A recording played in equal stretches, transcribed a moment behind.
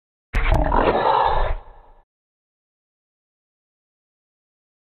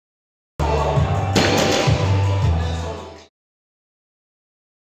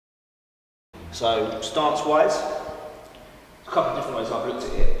So stance-wise, a couple of different ways I've looked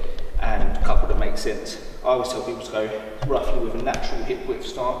at it, and a couple that make sense. I always tell people to go roughly with a natural hip width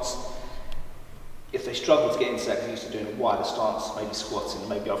stance. If they struggle to get into that because they're used to doing a wider stance, maybe squatting,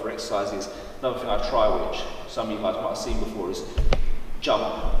 maybe other exercises, another thing I try, which some of you guys might have seen before, is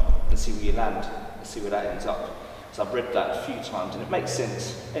jump and see where you land and see where that ends up. So I've read that a few times and it makes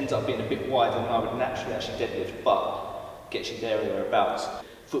sense. Ends up being a bit wider than I would naturally actually deadlift, but gets you there or thereabouts.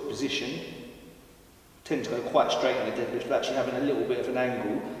 Foot position, tend to go quite straight in the deadlift, but actually having a little bit of an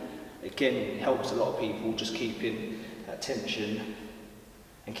angle, again, helps a lot of people, just keeping that tension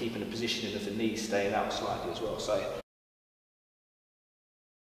and keeping the positioning of the knees staying out slightly as well. So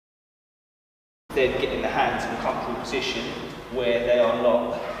then getting the hands in a comfortable position where they are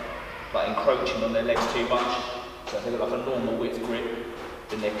not like encroaching on their legs too much. So if they've got like a normal width grip,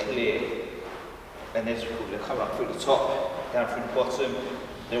 then they're clear, and then they're coming up through the top, down through the bottom,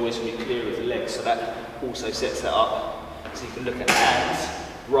 they're always going to be clear of the legs, so that also sets that up. So you can look at the hands,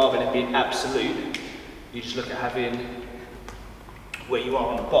 rather than being absolute, you just look at having where you are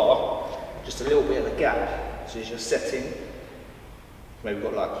on the bar, just a little bit of a gap. So as you're setting, maybe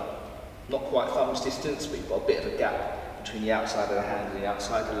got like, not quite thumbs distance, but you've got a bit of a gap between the outside of the hand and the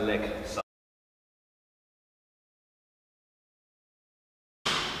outside of the leg. So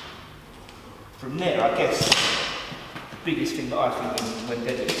from there, I guess, the biggest thing that I think when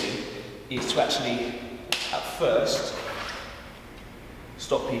deadlifting is to actually, at first,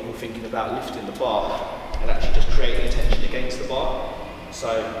 stop people thinking about lifting the bar and actually just creating tension against the bar.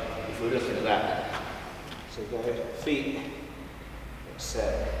 So if we're looking at that, so go ahead, feet,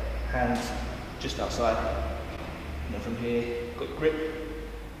 set, hands just outside, and then from here, got your grip,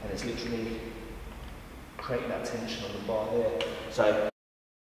 and it's literally creating that tension on the bar there. So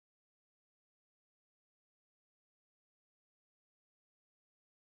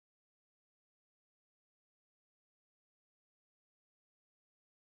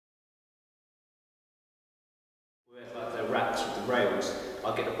like the racks with the rails,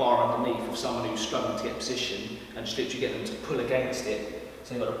 I'll get the bar underneath of someone who's struggling to get position and just literally get them to pull against it.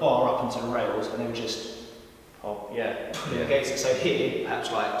 So you've got the bar up into the rails and then just pull against it. So here,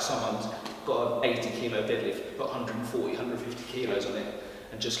 perhaps like someone's got an 80 kilo deadlift, got 140, 150 kilos on it,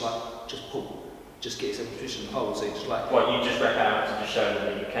 and just pull. Just get yourself in position and hold. So just like... What, you just rep out to just show them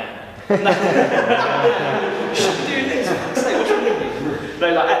that you can? You should be doing this. Say, what's wrong with you?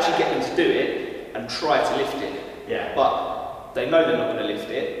 No, like actually get them to do it and try to lift it. Yeah. But they know they're not going to lift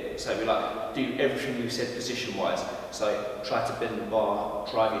it, so we like do everything we've said position-wise. So try to bend the bar,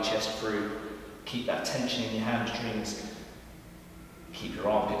 drive your chest through, keep that tension in your hamstrings, keep your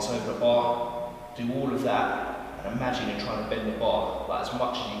armpits over the bar, do all of that, and imagine you're trying to bend the bar like as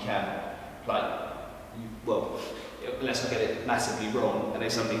much as you can. Like, well, unless I get it massively wrong and they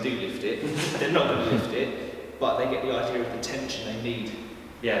suddenly do lift it, they're not going to lift it, but they get the idea of the tension they need.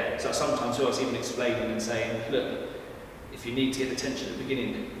 Yeah, so sometimes I was even explaining and saying, look, if you need to get the tension at the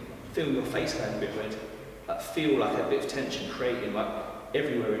beginning, feel your face going a bit red. Like feel like a bit of tension creating like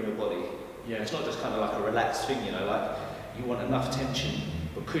everywhere in your body. Yeah, it's not just kind of like a relaxed thing, you know, like you want enough tension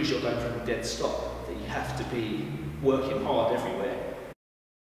because you're going from a dead stop that you have to be working hard everywhere.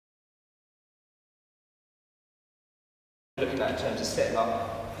 Looking at that in terms of setting up,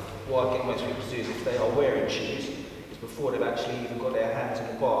 what I get most people to do is if they are wearing shoes, before they've actually even got their hands on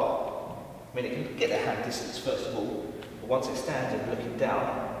the bar. I mean, it can get their hand distance first of all, but once it's standing looking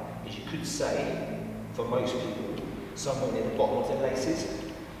down, as you could say, for most people, somewhere near the bottom of their laces.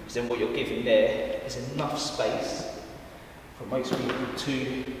 Because then what you're giving there is enough space for most people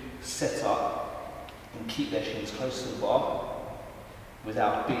to set up and keep their shins close to the bar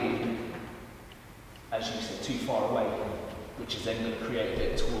without being, as you said, too far away, which is then going to create a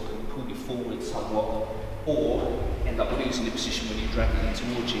bit of torque and pull you forward somewhat, or end up losing the position when you drag it in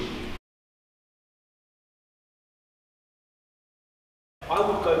towards you. I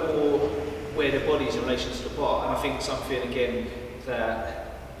would go more where the body is in relation to the bar, and I think something again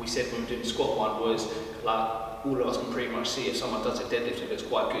that we said when we were doing the squat one was like all of us can pretty much see if someone does a deadlift and it looks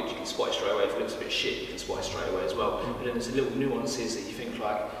quite good, you can squat it straight away. If it looks a bit shit, you can squat it straight away as well. But then there's a little nuances that you think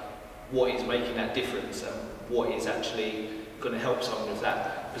like what is making that difference and what is actually going to help someone with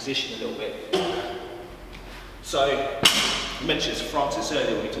that position a little bit. So, you mentioned this to Francis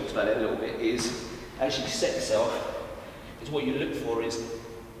earlier when we talked about it a little bit, is as you set yourself, is what you look for is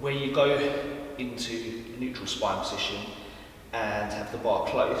where you go into a neutral spine position and have the bar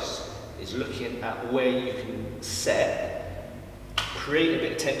close, is looking at where you can set, create a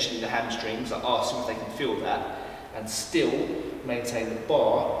bit of tension in the hamstrings, like ask them if they can feel that, and still maintain the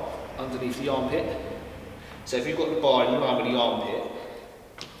bar underneath the armpit. So if you've got the bar and you're under the armpit,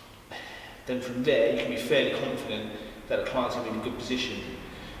 then from there you can be fairly confident that the client's going to be in a good position.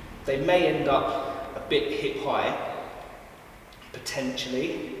 They may end up a bit hip high,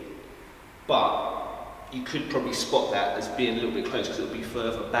 potentially, but you could probably spot that as being a little bit close because it'll be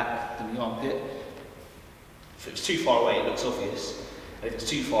further back than the armpit. If it's too far away, it looks obvious. And if it's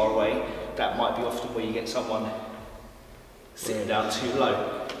too far away, that might be often where you get someone sitting down too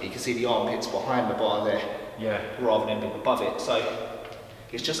low. You can see the armpits behind the bar there, rather than being above it. So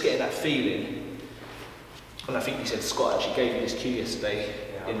it's just getting that feeling. And I think you said Scott actually gave you this cue yesterday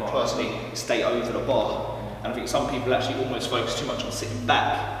in the class, stay over the bar. And I think some people actually almost focus too much on sitting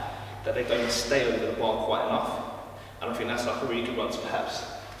back, that they don't stay over the bar quite enough. And I think that's like a really good one to perhaps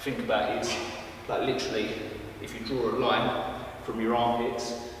think about is, like literally, if you draw a line from your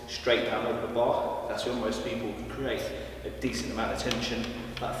armpits straight down over the bar, that's where most people can create a decent amount of tension,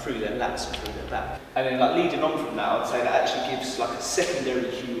 like through their lats and through their back. And then like leading on from that, I'd say that actually gives like a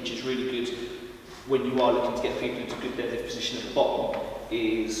secondary cue, which is really good when you are looking to get people into good deadlift position at the bottom,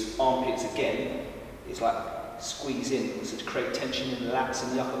 is armpits again. It's like squeeze in, so to create tension in the lats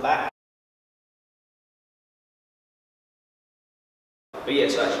and the upper back. But yeah,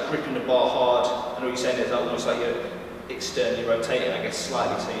 so actually gripping the bar hard, and all you're saying is almost like you're externally rotating, I guess,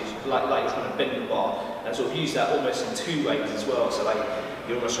 slightly, so you're like you're trying to bend the bar, and sort of use that almost in two ways as well. So like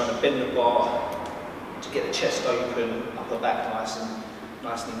you're almost trying to bend the bar to get the chest open, upper back nice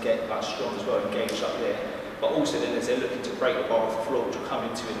and get like strong as well, engaged up there. But also then as they're looking to break the bar off the floor, which we'll come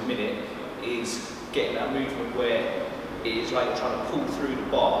into in a minute, is getting that movement where it is like you're trying to pull through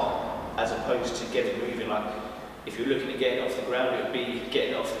the bar as opposed to getting moving. Like if you're looking at getting it off the ground, it would be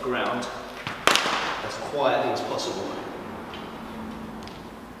getting it off the ground as quietly as possible,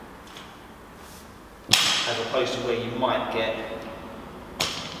 as opposed to where you might get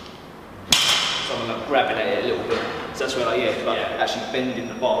someone like grabbing at it a little bit. So that's where actually bending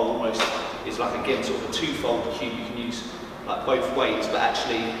the bar almost is like, again, sort of a twofold cue you can use like both ways, but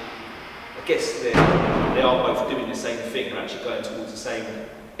actually I guess they are both doing the same thing. They're actually going towards the same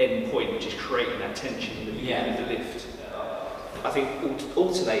end point, which is creating that tension in the beginning of the lift. I think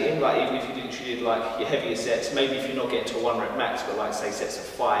alternating, like even if you did like your heavier sets, maybe if you're not getting to a 1 rep max, but like say sets of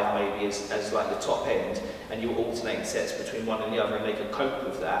 5 maybe as like the top end, and you're alternating sets between one and the other and they can cope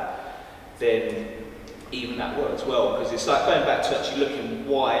with that, then even that works well, because it's like going back to actually looking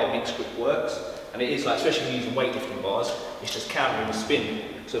why a mixed grip works. And it is like, especially when you're using weightlifting bars, it's just countering the spin.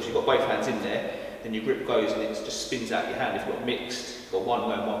 So if you've got both hands in there, then your grip goes and it just spins out your hand. If you've got mixed, you've got one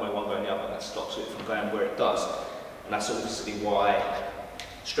going one way, one going the other, that stops it from going where it does. And that's obviously why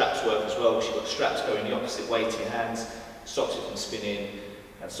straps work as well, because you've got straps going the opposite way to your hands, stops it from spinning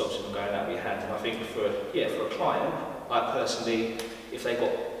and stops it from going out of your hand. And I think for a client, I personally, if they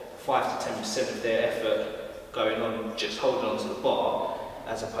got 5 to 10% of their effort going on just holding onto the bar,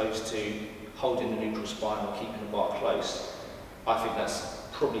 as opposed to holding the neutral spine or keeping the bar close, I think that's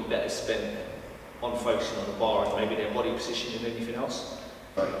probably better spent on focusing on the bar and maybe their body position than anything else.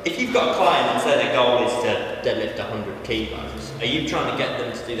 If you've got a client and say their goal is to deadlift 100 kilos, are you trying to get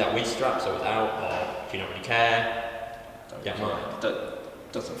them to do that with straps or without, or do you not really care?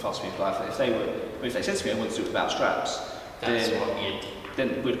 Doesn't fuss me. Like if they said to me I want to do it without straps,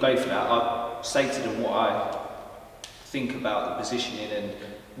 then we'd go for that. I'd say to them what I think about the positioning and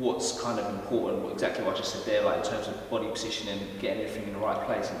what's kind of important, exactly what I just said there, like in terms of body positioning, getting everything in the right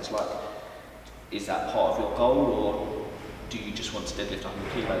place. And it's like, is that part of your goal, or do you just want to deadlift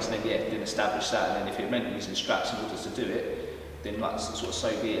 100 kilos? And then establish that. And then if it meant using straps in order to do it, then like sort of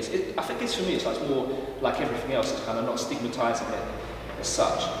so be it. I think it's, for me, it's like more like everything else. It's kind of not stigmatising it as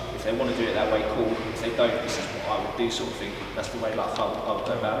such. If they want to do it that way, cool. If they don't, this is what I would do, sort of thing. That's the way like I would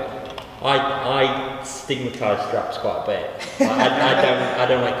go about it. I stigmatise straps quite a bit. I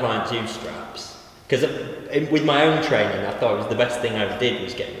don't like clients use straps, because with my own training, I thought it was the best thing I ever did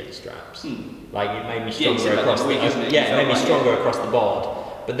was getting rid of straps. Like it made me stronger across the board.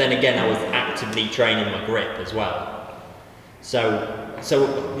 But then again, I was actively training my grip as well.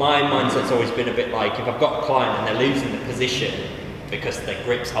 So my mindset's always been a bit like, if I've got a client and they're losing the position because their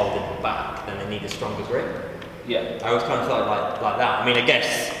grip's holding them back, then they need a stronger grip. Yeah. I always kind of thought like that. I mean, I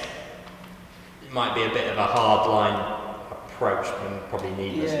guess it might be a bit of a hard line approach, and probably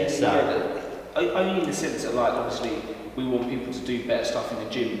needlessly so. Only in the sense that, like, obviously we want people to do better stuff in the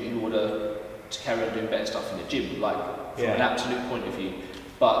gym in order to carry on doing better stuff in the gym, like from an absolute point of view.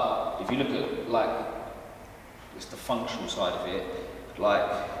 But if you look at like it's the functional side of it,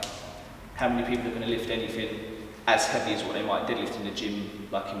 like how many people are going to lift anything as heavy as what they might deadlift in the gym,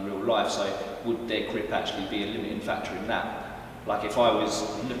 like in real life? So would their grip actually be a limiting factor in that? Like if I was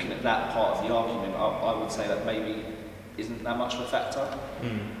looking at that part of the argument, I would say that maybe isn't that much of a factor.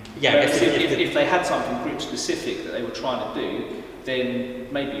 Yeah, whereas if they had something grip specific that they were trying to do, then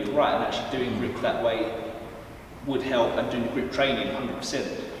maybe you're right, and actually doing grip that way would help, and doing the grip training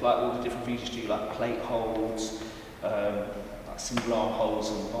 100%, like all the different things you do, like plate holds, like single arm holds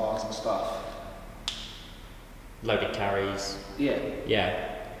and bars and stuff. Loaded carries. Yeah.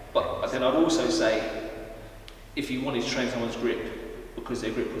 Yeah. But then I'd also say, if you wanted to train someone's grip because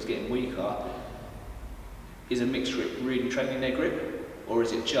their grip was getting weaker, is a mixed grip really training their grip, or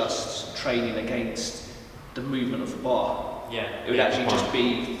is it just training against the movement of the bar? Yeah. It would actually just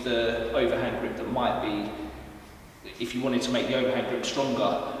be the overhand grip that might be, if you wanted to make the overhand grip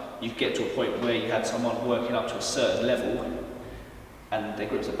stronger, you get to a point where you had someone working up to a certain level and their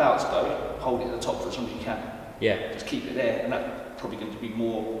grip's about to go, hold it at the top for as long as you can. Yeah. Just keep it there, and that's probably going to be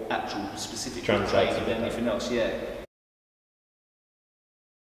more actual specific training than anything else, yeah.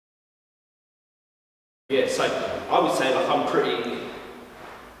 Yeah, so I would say like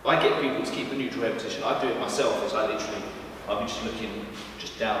I get people to keep a neutral head position. I do it myself, it's like literally, I'm just looking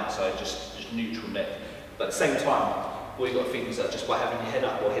just down, so just neutral neck. But at the same time, what you've got to think is that just by having your head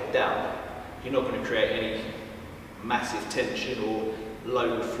up or head down, you're not going to create any massive tension or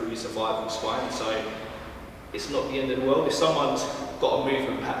load through your cervical spine, so it's not the end of the world. If someone's got a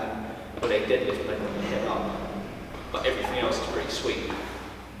movement pattern where they deadlift and they put their head up, but everything else is pretty sweet,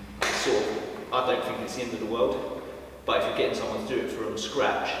 it's sort of, I don't think it's the end of the world. But if you're getting someone to do it from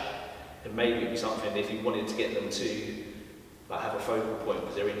scratch, then maybe it'd be something, if you wanted to get them to like have a focal point,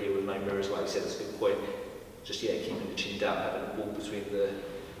 because they're in here with no mirrors, like you said, that's a good point. Just keeping the chin down, having a wall between the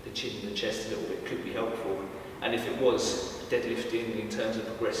chin and the chest a little bit could be helpful. And if it was deadlifting in terms of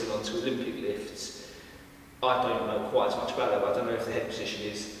progressing onto Olympic lifts, I don't know quite as much about that, but I don't know if the head position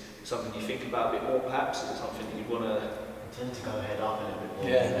is something you think about a bit more perhaps. Is it something that you'd want to... I tend to go head up a little bit more.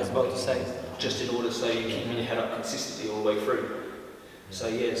 Yeah, that's what to say. Just in order so you're keeping your head up consistently all the way through. So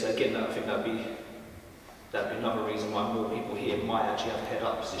yeah, so again, I think that'd be another reason why more people here might actually have a head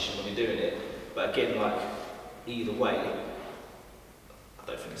up position when you're doing it. But again, like either way, I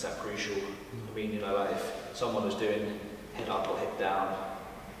don't think it's that crucial. I mean, you know, like if someone was doing head up or head down,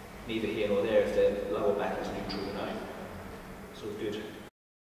 neither here nor there, if their lower back is neutral, you know, it's all good.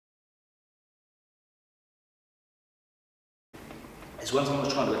 It's when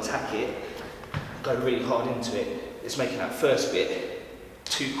someone's trying to attack it, go really hard into it, it's making that first bit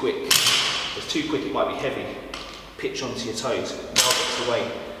too quick. If it's too quick, it might be heavy. Pitch onto your toes, bar gets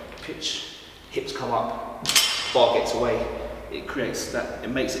away, pitch, hips come up, bar gets away. It creates that, it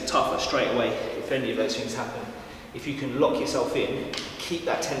makes it tougher straight away if any of those things happen. If you can lock yourself in, keep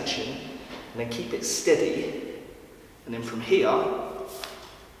that tension, and then keep it steady, and then from here,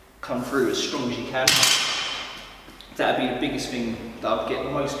 come through as strong as you can. That would be the biggest thing that I'd get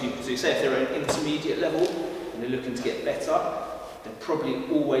most people to do. Say if they're at an intermediate level and they're looking to get better, they're probably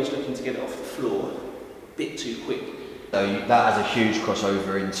always looking to get it off the floor a bit too quick. So that has a huge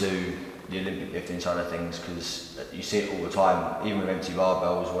crossover into the Olympic lifting side of things, because you see it all the time, even with empty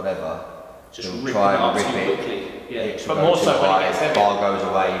barbells or whatever. Just try and rip it it quickly. Yeah. But more so when it gets heavy. Bar goes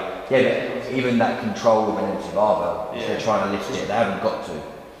away. Yeah, but even that control of an empty barbell, if they're trying to lift it, they haven't got to.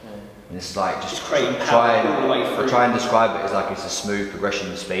 And it's like just creating power all the way through. Try and describe it as like it's a smooth progression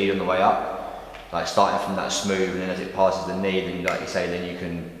of speed on the way up. Like starting from that smooth, and then as it passes the knee, then like you say, then you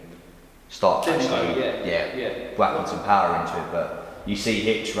can start actually whacking some power into it. But you see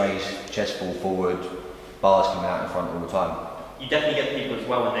hips raise, chest fall forward, bars coming out in front all the time. You definitely get people as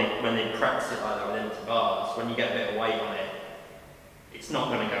well when they practice it like that with empty bars. When you get a bit of weight on it, it's not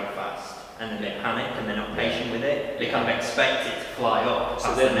going to go fast, and then they panic and they're not patient with it. They kind of expect it to fly up.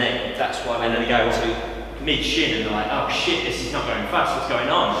 So then that's why and then they go to mid shin and they're like, oh shit, this is not going fast. What's going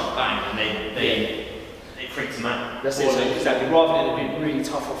on? Bang, and it freaks them out. That's it. So exactly. Rather than it being really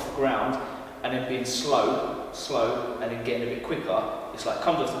tough off the ground and then being slow, and then getting a bit quicker, it's like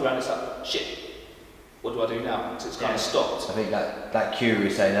comes off the ground. It's like shit. What do I do now? So it's kind of stopped. I think that cue we were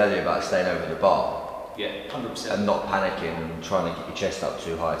saying earlier about staying over the bar. Yeah, 100%. And not panicking and trying to get your chest up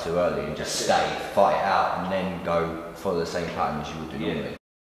too high too early, and just stay, fight it out, and then go follow the same pattern as you would do normally.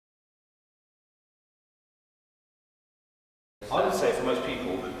 I would say for most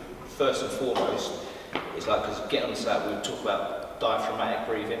people, first and foremost, it's like, because getting onto that, we talk about diaphragmatic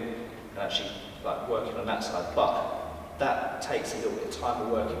breathing and actually like working on that side, but that takes a little bit of time of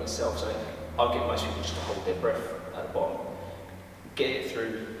working itself. So I'll get most people just to hold their breath at the bottom, get it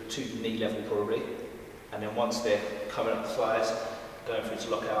through to knee level probably, and then once they're coming up the thighs, going through to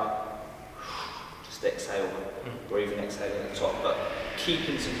lockout, just exhale, breathing, exhaling at the top, but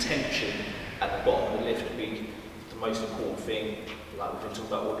keeping some tension at the bottom of the lift would be the most important thing, like we've been talking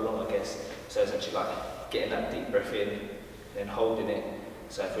about all along, I guess. So it's actually like getting that deep breath in, then holding it.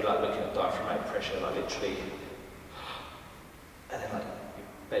 So if we're like looking at diaphragmatic pressure, like literally, and then like your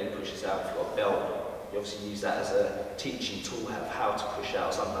belly pushes out. If you've got a belt, you obviously use that as a teaching tool of how to push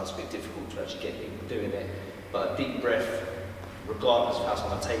out. Sometimes it's a bit difficult to actually get people doing it, but a deep breath, regardless of how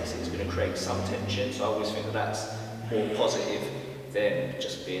someone takes it, is going to create some tension. So I always think that that's more positive than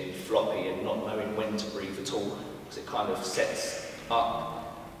just being floppy and not knowing when to breathe at all, because it kind of sets up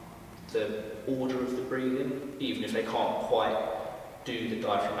the order of the breathing, even if they can't quite do the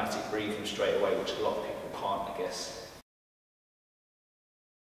diaphragmatic breathing straight away, which a lot of people can't, I guess.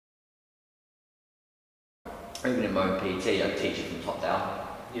 Even in my own PT, I teach it from top down.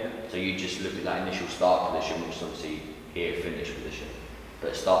 Yeah. So you just look at that initial start position, which is obviously here finish position,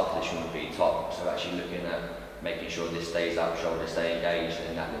 but start position would be top. So actually looking at making sure this stays up, shoulders stay engaged,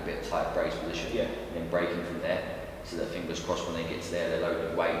 and that little bit of tight brace position, yeah. And then breaking from there. So that fingers crossed when they get to there, they're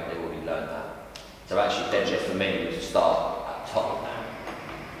loading weight, they've already learned that. So actually deadlift for me was to start at the top.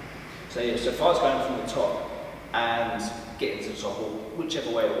 So yeah, so if I was going from the top and getting to the top, or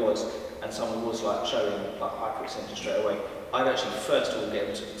whichever way it was, and someone was like showing like hyperextension straight away, I'd actually first of all get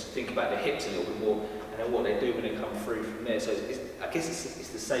them to think about their hips a little bit more, and then what they do when they come through from there. So I guess it's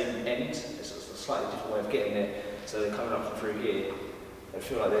the same end, it's a slightly different way of getting there. So they're coming up through here, they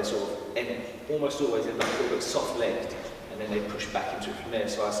feel like they're sort of almost always end up a little bit soft-legged, and then they push back into it from there.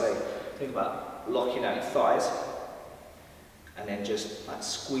 So I say, think about locking out your thighs, and then just like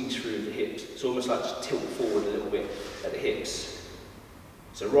squeeze through the hips. It's almost like just tilt forward a little bit at the hips.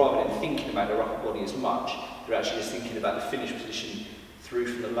 So rather than thinking about the upper body as much, you're actually just thinking about the finish position through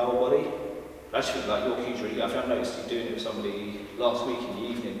from the lower body. I actually think like your cue's really good. I think I noticed you doing it with somebody last week in the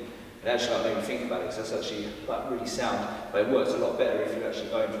evening, and actually like, made me think about it, because that's actually like really sound. But it works a lot better if you're actually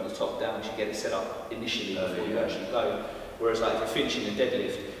going from the top down, you get it set up initially before you actually go. Whereas like if you're finishing a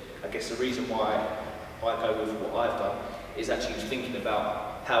deadlift, I guess the reason why I go with what I've done is actually thinking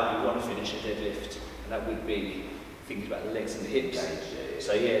about how you want to finish a deadlift, and that would be thinking about the legs and the hips.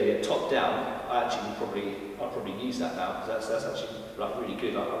 So yeah, top down, I'll probably use that now, because that's actually like really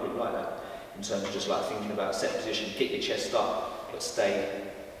good. I really like that in terms of just like thinking about a set position, get your chest up, but stay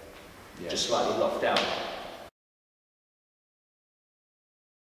just slightly locked down.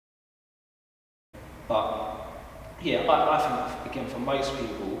 But yeah, I think again for most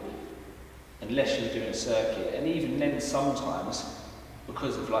people, unless you're doing a circuit, and even then sometimes,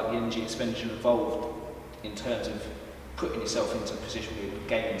 because of like the energy expenditure involved in terms of putting yourself into a position where you're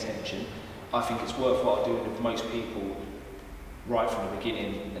gaining tension, I think it's worthwhile doing it with most people right from the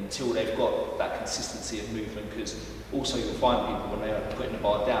beginning until they've got that consistency of movement, because also you'll find people when they're putting the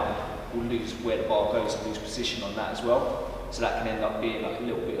bar down will lose where the bar goes and lose position on that as well. So that can end up being like a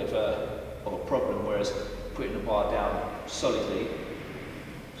little bit of a problem, whereas putting the bar down solidly,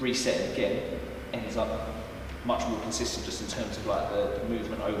 resetting again, ends up much more consistent just in terms of like the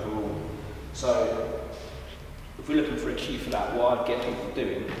movement overall. So if we're looking for a cue for that, what I'd get people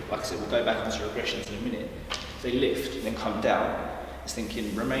doing, like I said, we'll go back into regressions in a minute. If they lift and then come down, it's thinking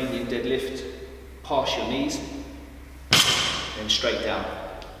Romanian deadlift, pass your knees, then straight down.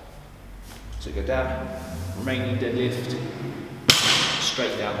 So go down, Romanian deadlift,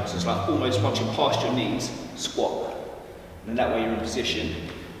 straight down. So it's like almost once you're past your knees, squat. And then that way you're in position.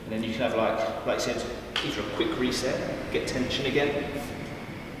 And then you can have like I said, either a quick reset, get tension again,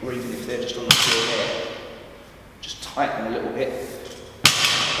 or even if they're just on the floor there, just tighten a little bit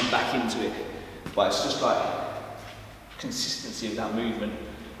and back into it. But it's just like consistency of that movement.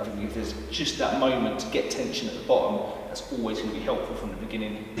 I think if there's just that moment to get tension at the bottom, that's always going to be helpful from the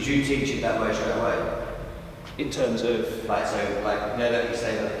beginning. Did you teach it that way straight away? In terms of like, so like, you know, like you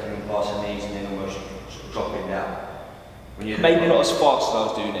say that coming past the knees and then almost sort of dropping down. Maybe not as fast as I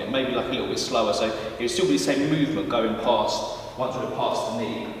was doing it, maybe like a little bit slower, so it would still be the same movement going past, once we're past the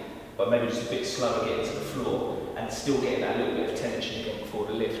knee, but maybe just a bit slower getting to the floor and still getting that little bit of tension again before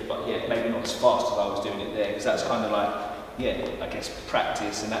the lift. But yeah, maybe not as fast as I was doing it there, because that's kind of like, yeah, I guess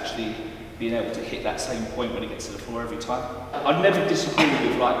practice and actually being able to hit that same point when it gets to the floor every time. I'd never disagree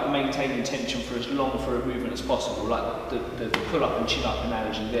with like maintaining tension for as long for a movement as possible. Like the pull up and chin up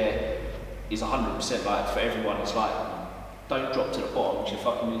analogy there is 100% like for everyone. It's like, don't drop to the bottom because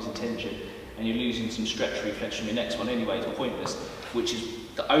you're fucking losing tension and you're losing some stretch reflex from your next one anyway. It's pointless, which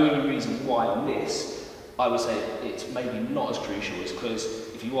is the only reason why on this I would say it's maybe not as crucial, is because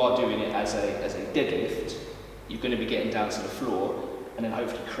if you are doing it as a deadlift, you're going to be getting down to the floor and then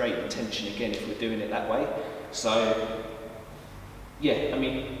hopefully creating tension again if we're doing it that way. So yeah, I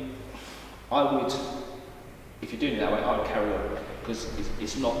mean, I would, if you're doing it that way, I would carry on, because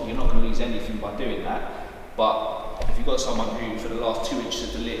it's not, you're not going to lose anything by doing that. But if you've got someone who for the last 2 inches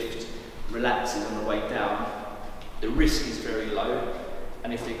of the lift relaxes on the way down, the risk is very low,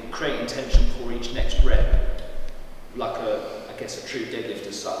 and if they're creating tension for each next rep, like I guess a true deadlift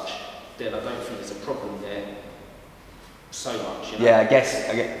as such, then I don't think there's a problem there so much. You know? Yeah, I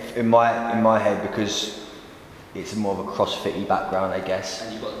guess in my head, because it's more of a CrossFit-y background, I guess.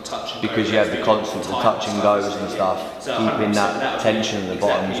 And you've got the touch and because go, you have the constant touch and goes and stuff, so keeping that tension at the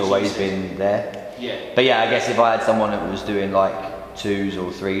bottom's always been there. Yeah. But yeah, I guess if I had someone that was doing like 2s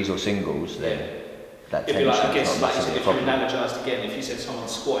or 3s or singles, then that It'd be like, I tension's guess, not like massively a if you problem. analogised again, if you said someone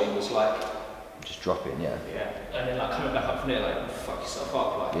squatting was like, Just dropping, yeah. and then like coming back up from there, like fuck yourself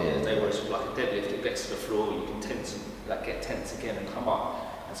up, like whereas with like a deadlift, it gets to the floor, you can tense and like get tense again and come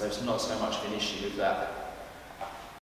up, and so it's not so much of an issue with that.